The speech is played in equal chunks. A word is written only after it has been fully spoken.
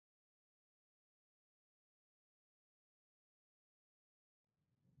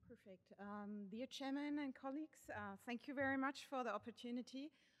Perfect. Dear Chairman and colleagues, thank you very much for the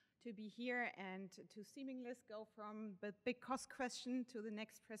opportunity to be here and to seamlessly go from the big cost question to the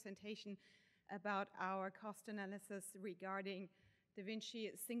next presentation about our cost analysis regarding Da Vinci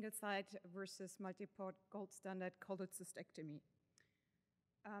single-site versus multiport gold standard cholecystectomy.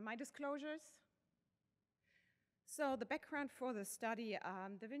 My disclosures. So the background for the study,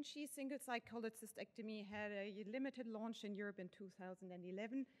 Da Vinci single-site cholecystectomy had a limited launch in Europe in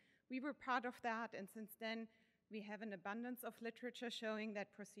 2011. We were part of that, and since then we have an abundance of literature showing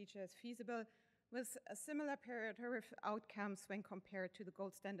that procedure is feasible with similar perioperative outcomes when compared to the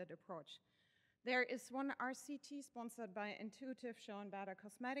gold standard approach. There is one RCT sponsored by Intuitive showing better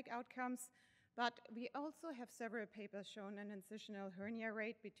cosmetic outcomes, but we also have several papers showing an incisional hernia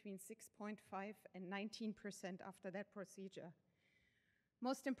rate between 6.5 and 19% after that procedure.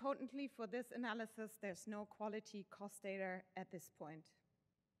 Most importantly for this analysis, there's no quality cost data at this point.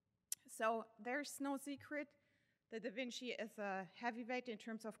 So there's no secret that Da Vinci is a heavyweight in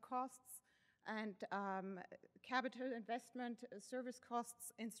terms of costs and capital investment, service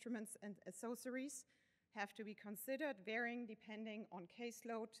costs, instruments, and accessories have to be considered, varying depending on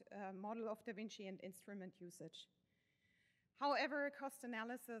caseload, model of Da Vinci, and instrument usage. However, cost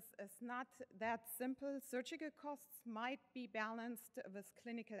analysis is not that simple. Surgical costs might be balanced with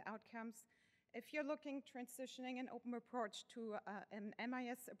clinical outcomes. If you're looking transitioning an open approach to an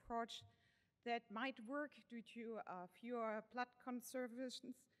MIS approach, that might work due to fewer blood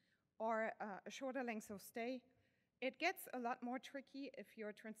conservations or a shorter length of stay. It gets a lot more tricky if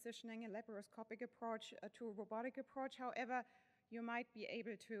you're transitioning a laparoscopic approach to a robotic approach. However, you might be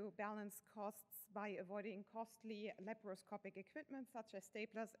able to balance costs by avoiding costly laparoscopic equipment such as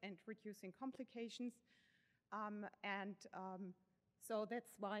staplers and reducing complications. So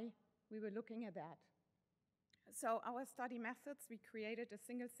that's why we were looking at that. So our study methods, we created a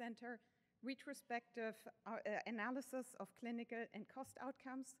single center retrospective analysis of clinical and cost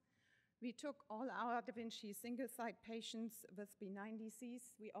outcomes. We took all our Da Vinci single-site patients with benign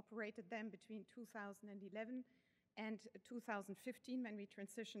disease. We operated them between 2011 and 2015 when we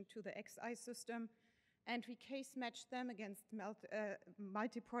transitioned to the XI system, and we case matched them against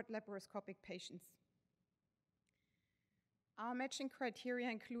multiport laparoscopic patients. Our matching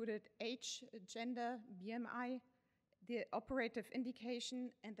criteria included age, gender, BMI, the operative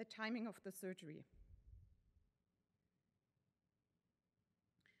indication, and the timing of the surgery.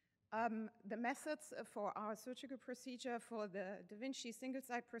 The methods for our surgical procedure for the Da Vinci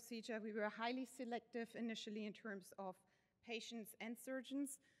single-site procedure, we were highly selective initially in terms of patients and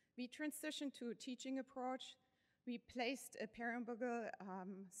surgeons. We transitioned to a teaching approach. We placed a periumbilical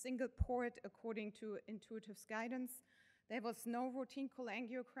single port according to Intuitive's guidance. There was no routine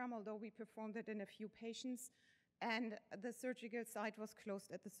cholangiogram, although we performed it in a few patients, and the surgical site was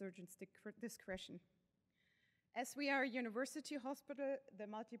closed at the surgeon's discretion. As we are a university hospital, the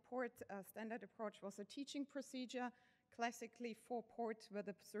multiport standard approach was a teaching procedure, classically 4-port with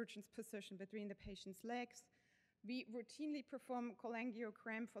the surgeon's position between the patient's legs. We routinely perform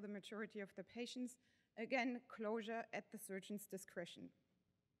cholangiogram for the majority of the patients, again, closure at the surgeon's discretion.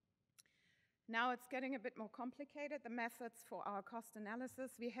 Now it's getting a bit more complicated. The methods for our cost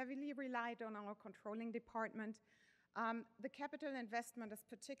analysis, we heavily relied on our controlling department. The capital investment is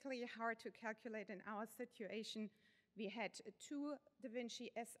particularly hard to calculate in our situation. We had 2 Da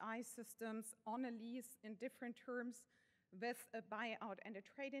Vinci SI systems on a lease in different terms with a buyout and a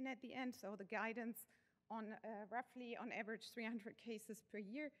trade-in at the end. So the guidance on roughly on average 300 cases per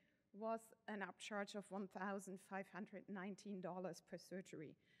year was an upcharge of $1,519 per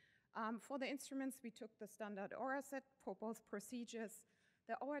surgery. For the instruments, we took the standard ORA set for both procedures.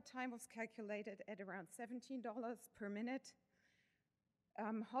 The OR time was calculated at around $17 per minute.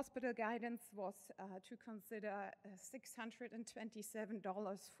 Hospital guidance was to consider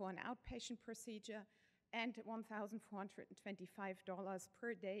 $627 for an outpatient procedure and $1,425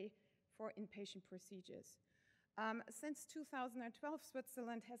 per day for inpatient procedures. Since 2012,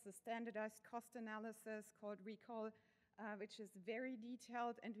 Switzerland has a standardized cost analysis called RECALL, which is very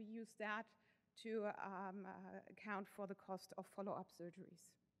detailed, and we use that to account for the cost of follow-up surgeries.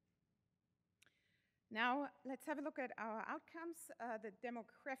 Now, let's have a look at our outcomes. The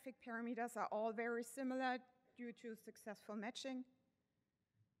demographic parameters are all very similar due to successful matching.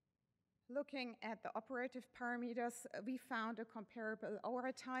 Looking at the operative parameters, we found a comparable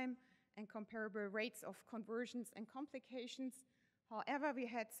OR time and comparable rates of conversions and complications. However, we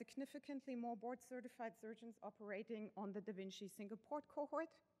had significantly more board-certified surgeons operating on the Da Vinci single-port cohort.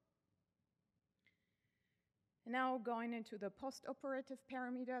 Now going into the post-operative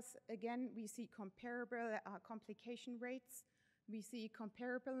parameters, again, we see comparable complication rates. We see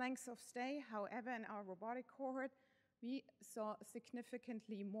comparable lengths of stay. However, in our robotic cohort, we saw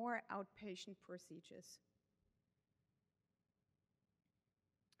significantly more outpatient procedures.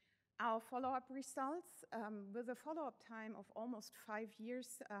 Our follow-up results, with a follow-up time of almost 5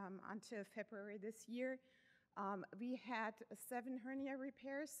 years until February this year, we had 7 hernia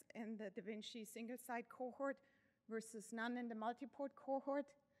repairs in the Da Vinci single-site cohort versus none in the multiport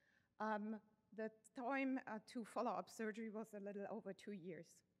cohort. The time to follow-up surgery was a little over 2 years.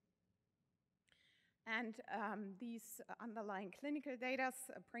 And these underlying clinical data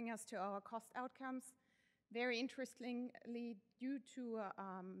bring us to our cost outcomes. Very interestingly, due to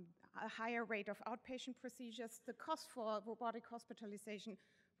a higher rate of outpatient procedures, the cost for robotic hospitalization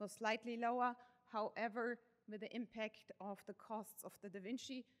was slightly lower. However, with the impact of the costs of the Da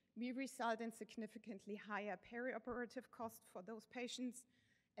Vinci, we result in significantly higher perioperative costs for those patients,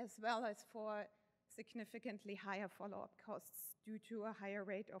 as well as for significantly higher follow-up costs due to a higher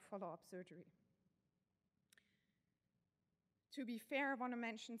rate of follow-up surgery. To be fair, I want to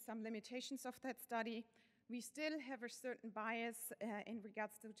mention some limitations of that study. We still have a certain bias in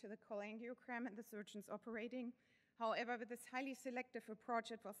regards to the cholangiogram and the surgeons operating. However, with this highly selective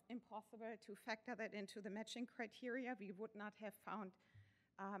approach, it was impossible to factor that into the matching criteria. We would not have found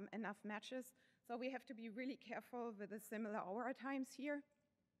enough matches. So we have to be really careful with the similar OR times here.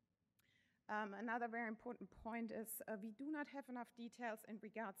 Another very important point is we do not have enough details in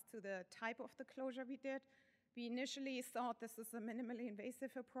regards to the type of the closure we did. We initially thought this is a minimally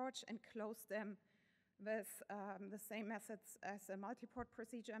invasive approach and closed them with the same methods as a multiport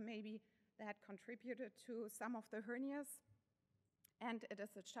procedure, maybe that contributed to some of the hernias. And it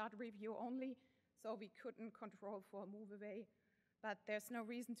is a chart review only, so we couldn't control for a move away. But there's no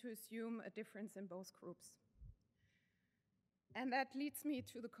reason to assume a difference in both groups. And that leads me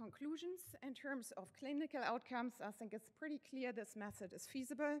to the conclusions. In terms of clinical outcomes, I think it's pretty clear this method is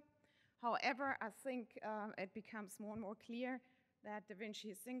feasible. However, I think it becomes more and more clear that Da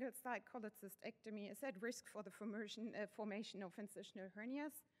Vinci single-site cholecystectomy is at risk for the formation of incisional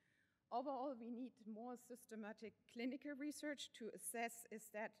hernias. Overall, we need more systematic clinical research to assess is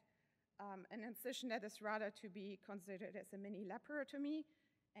that an incision that is rather to be considered as a mini laparotomy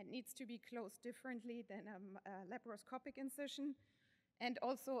and needs to be closed differently than a laparoscopic incision. And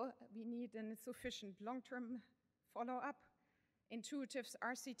also, we need a sufficient long-term follow-up. Intuitive's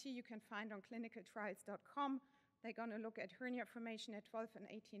RCT you can find on clinicaltrials.com. They're going to look at hernia formation at 12 and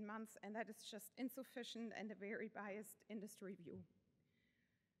 18 months, and that is just insufficient and a very biased industry view.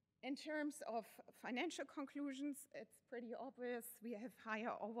 In terms of financial conclusions, it's pretty obvious we have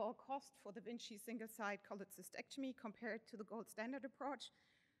higher overall cost for the Vinci single-site cholecystectomy compared to the gold standard approach,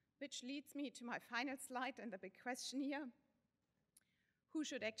 which leads me to my final slide and the big question here. Who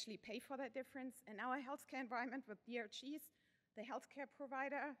should actually pay for that difference? In our healthcare environment with DRGs, the healthcare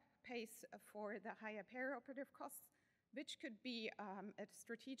provider pays for the higher perioperative costs, which could be a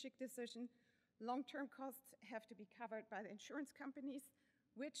strategic decision. Long-term costs have to be covered by the insurance companies,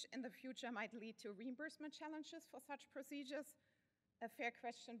 which in the future might lead to reimbursement challenges for such procedures. A fair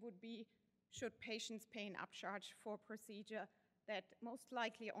question would be, should patients pay an upcharge for a procedure that most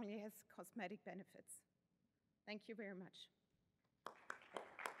likely only has cosmetic benefits? Thank you very much.